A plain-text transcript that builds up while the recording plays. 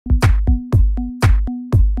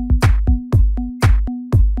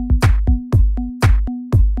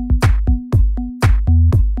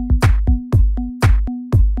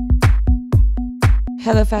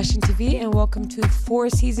Hello Fashion TV and welcome to Four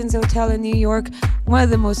Seasons Hotel in New York, one of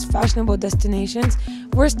the most fashionable destinations.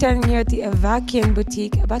 We're standing here at the Avakian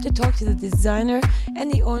boutique about to talk to the designer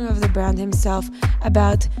and the owner of the brand himself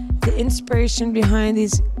about the inspiration behind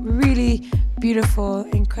these really beautiful,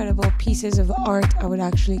 incredible pieces of art, I would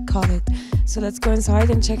actually call it. So let's go inside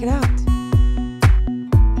and check it out.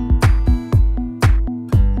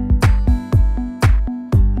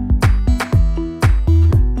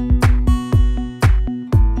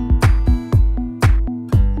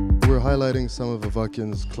 Highlighting some of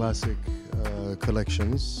Avakian's classic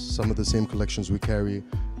collections, some of the same collections we carry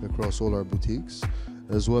across all our boutiques,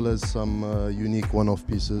 as well as some unique one-off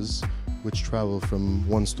pieces which travel from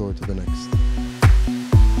one store to the next.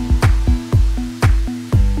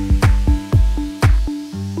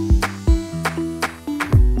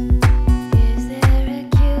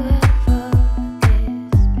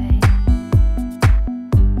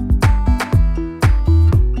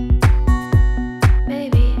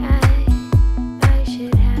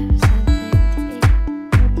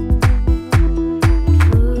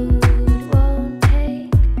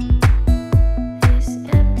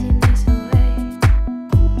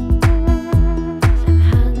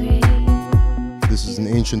 This is an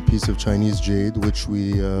ancient piece of Chinese jade which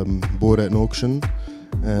we bought at an auction,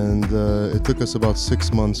 and it took us about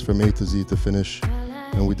 6 months from A to Z to finish,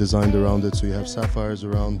 and we designed around it. So you have sapphires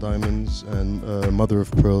around, diamonds, and mother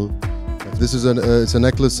of pearl. This is it's a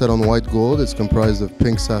necklace set on white gold. It's comprised of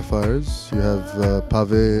pink sapphires. You have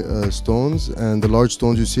pave stones, and the large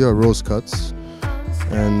stones you see are rose cuts,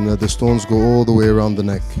 and the stones go all the way around the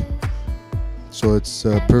neck. So it's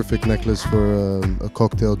a perfect necklace for a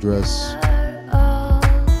cocktail dress.